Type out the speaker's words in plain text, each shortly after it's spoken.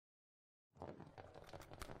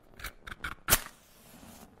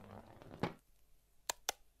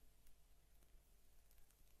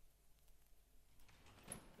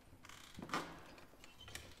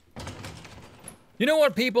You know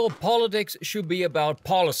what, people? Politics should be about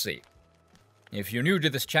policy. If you're new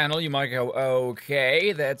to this channel, you might go,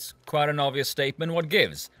 okay, that's quite an obvious statement, what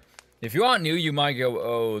gives? If you aren't new, you might go,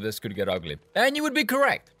 oh, this could get ugly. And you would be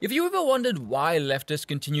correct. If you ever wondered why leftists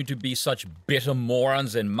continue to be such bitter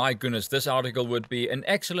morons, then my goodness, this article would be an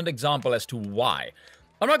excellent example as to why.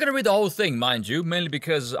 I'm not going to read the whole thing, mind you, mainly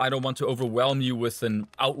because I don't want to overwhelm you with an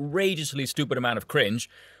outrageously stupid amount of cringe,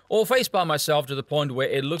 or facepalm myself to the point where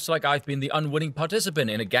it looks like I've been the unwitting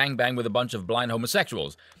participant in a gangbang with a bunch of blind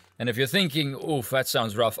homosexuals. And if you're thinking, oof, that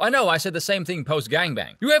sounds rough, I know, I said the same thing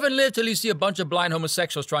post-gangbang. You haven't lived till you see a bunch of blind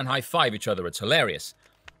homosexuals try and high-five each other, it's hilarious.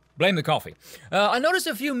 Blame the coffee. I noticed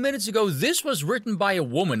a few minutes ago this was written by a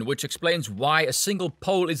woman, which explains why a single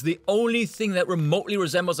poll is the only thing that remotely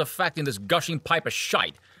resembles a fact in this gushing pipe of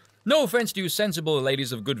shite. No offense to you sensible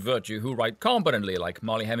ladies of good virtue who write competently like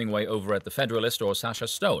Molly Hemingway over at The Federalist or Sasha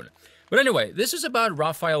Stone. But anyway, this is about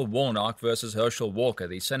Raphael Warnock versus Herschel Walker,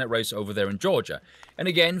 the Senate race over there in Georgia. And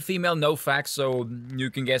again, female no facts, so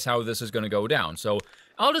you can guess how this is going to go down. So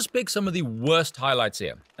I'll just pick some of the worst highlights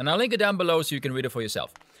here, and I'll link it down below so you can read it for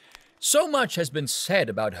yourself. So much has been said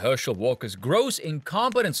about Herschel Walker's gross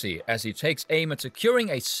incompetency as he takes aim at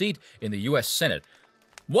securing a seat in the US Senate.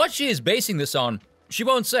 What she is basing this on, she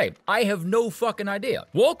won't say. I have no fucking idea.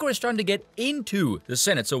 Walker is trying to get into the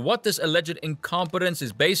Senate, so what this alleged incompetence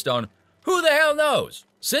is based on, who the hell knows?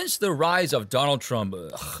 Since the rise of Donald Trump,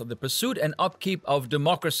 the pursuit and upkeep of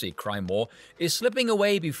democracy, crime more, is slipping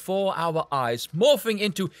away before our eyes, morphing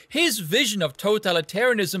into his vision of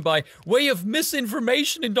totalitarianism by way of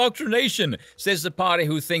misinformation indoctrination, says the party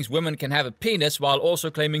who thinks women can have a penis while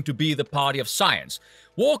also claiming to be the party of science.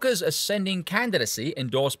 Walker's ascending candidacy,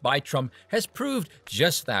 endorsed by Trump, has proved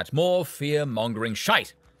just that, more fear-mongering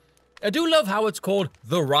shite. I do love how it's called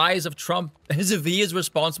the rise of Trump, as if he is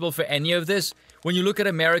responsible for any of this. When you look at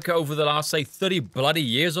America over the last, say, 30 bloody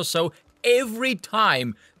years or so, every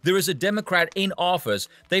time there is a Democrat in office,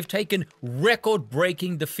 they've taken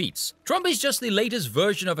record-breaking defeats. Trump is just the latest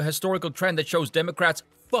version of a historical trend that shows Democrats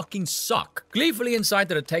fucking suck. Gleefully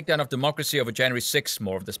incited a takedown of democracy over January 6th,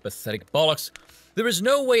 more of this pathetic bollocks. There is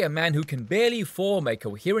no way a man who can barely form a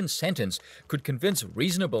coherent sentence could convince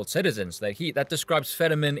reasonable citizens that describes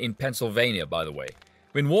Fetterman in Pennsylvania, by the way.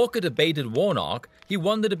 When Walker debated Warnock, he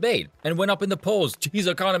won the debate and went up in the polls. Jeez,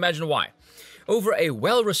 I can't imagine why. Over a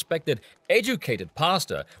well-respected, educated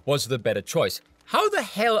pastor was the better choice. How the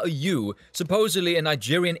hell are you, supposedly a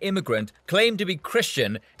Nigerian immigrant, claim to be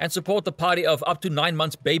Christian and support the party of up to 9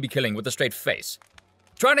 months baby killing with a straight face?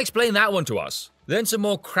 Try and explain that one to us. Then some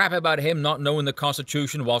more crap about him not knowing the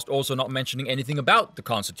Constitution whilst also not mentioning anything about the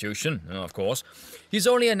Constitution, of course. He's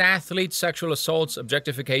only an athlete, sexual assaults,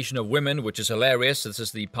 objectification of women, which is hilarious. This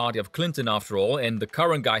is the party of Clinton after all, and the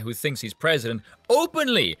current guy who thinks he's president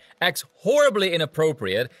openly acts horribly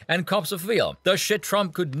inappropriate and cops a feel. The shit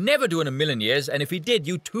Trump could never do in a million years, and if he did,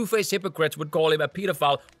 you two-faced hypocrites would call him a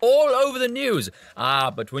pedophile all over the news.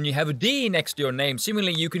 But when you have a D next to your name,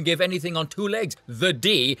 seemingly you can give anything on 2 legs, the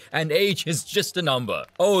D, and age is just a number.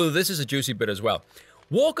 Oh, this is a juicy bit as well.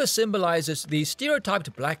 Walker symbolizes the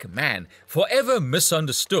stereotyped black man, forever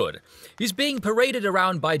misunderstood. He's being paraded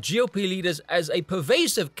around by GOP leaders as a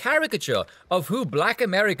pervasive caricature of who black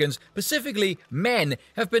Americans, specifically men,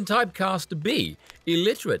 have been typecast to be.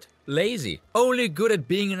 Illiterate, lazy, only good at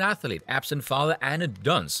being an athlete, absent father, and a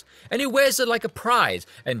dunce. And he wears it like a prize,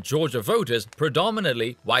 and Georgia voters,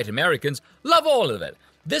 predominantly white Americans, love all of it.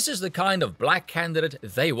 This is the kind of black candidate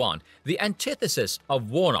they want, the antithesis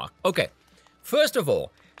of Warnock. Okay. First of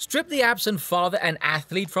all, strip the absent father and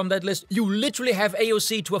athlete from that list, you literally have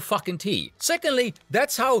AOC to a fucking T. Secondly,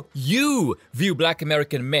 that's how you view black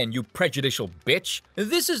American men, you prejudicial bitch.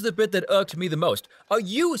 This is the bit that irked me the most. Are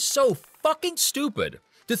you so fucking stupid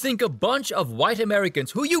to think a bunch of white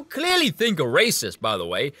Americans, who you clearly think are racist, by the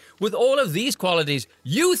way, with all of these qualities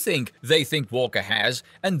you think they think Walker has,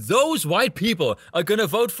 and those white people are gonna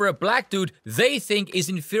vote for a black dude they think is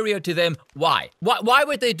inferior to them? Why? Why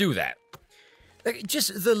would they do that?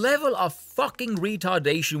 Just the level of fucking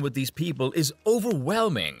retardation with these people is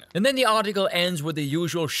overwhelming. And then the article ends with the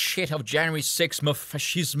usual shit of January 6th,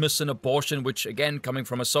 fascismus and abortion, which again, coming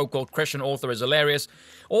from a so-called Christian author, is hilarious.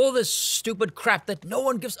 All this stupid crap that no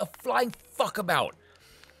one gives a flying fuck about.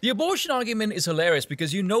 The abortion argument is hilarious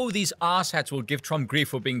because you know these asshats will give Trump grief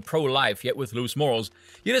for being pro-life yet with loose morals.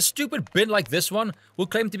 Yet a stupid bit like this one will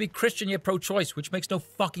claim to be Christian yet pro-choice, which makes no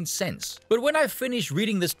fucking sense. But when I finish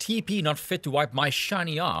reading this TP not fit to wipe my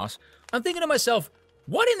shiny ass, I'm thinking to myself,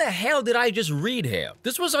 What in the hell did I just read here?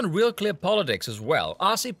 This was on Real Clear Politics as well.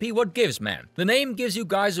 RCP, what gives, man? The name gives you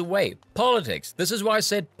guys away. Politics. This is why I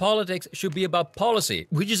said politics should be about policy,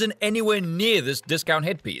 which isn't anywhere near this discount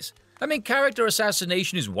headpiece. I mean, character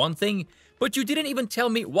assassination is one thing, but you didn't even tell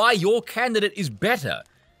me why your candidate is better.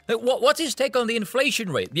 What's his take on the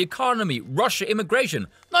inflation rate, the economy, Russia, immigration?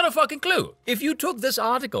 Not a fucking clue. If you took this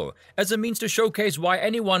article as a means to showcase why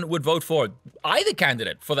anyone would vote for either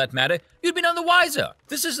candidate, for that matter, you'd be none the wiser.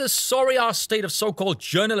 This is the sorry-ass state of so-called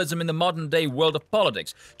journalism in the modern-day world of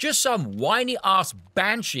politics. Just some whiny-ass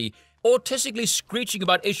banshee autistically screeching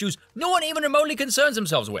about issues no one even remotely concerns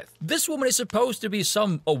themselves with. This woman is supposed to be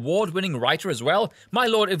some award-winning writer as well. My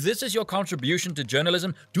lord, if this is your contribution to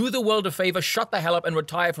journalism, do the world a favor, shut the hell up and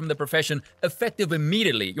retire from the profession effective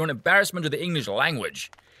immediately. You're an embarrassment to the English language.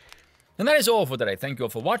 And that is all for today. Thank you all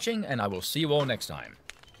for watching, and I will see you all next time.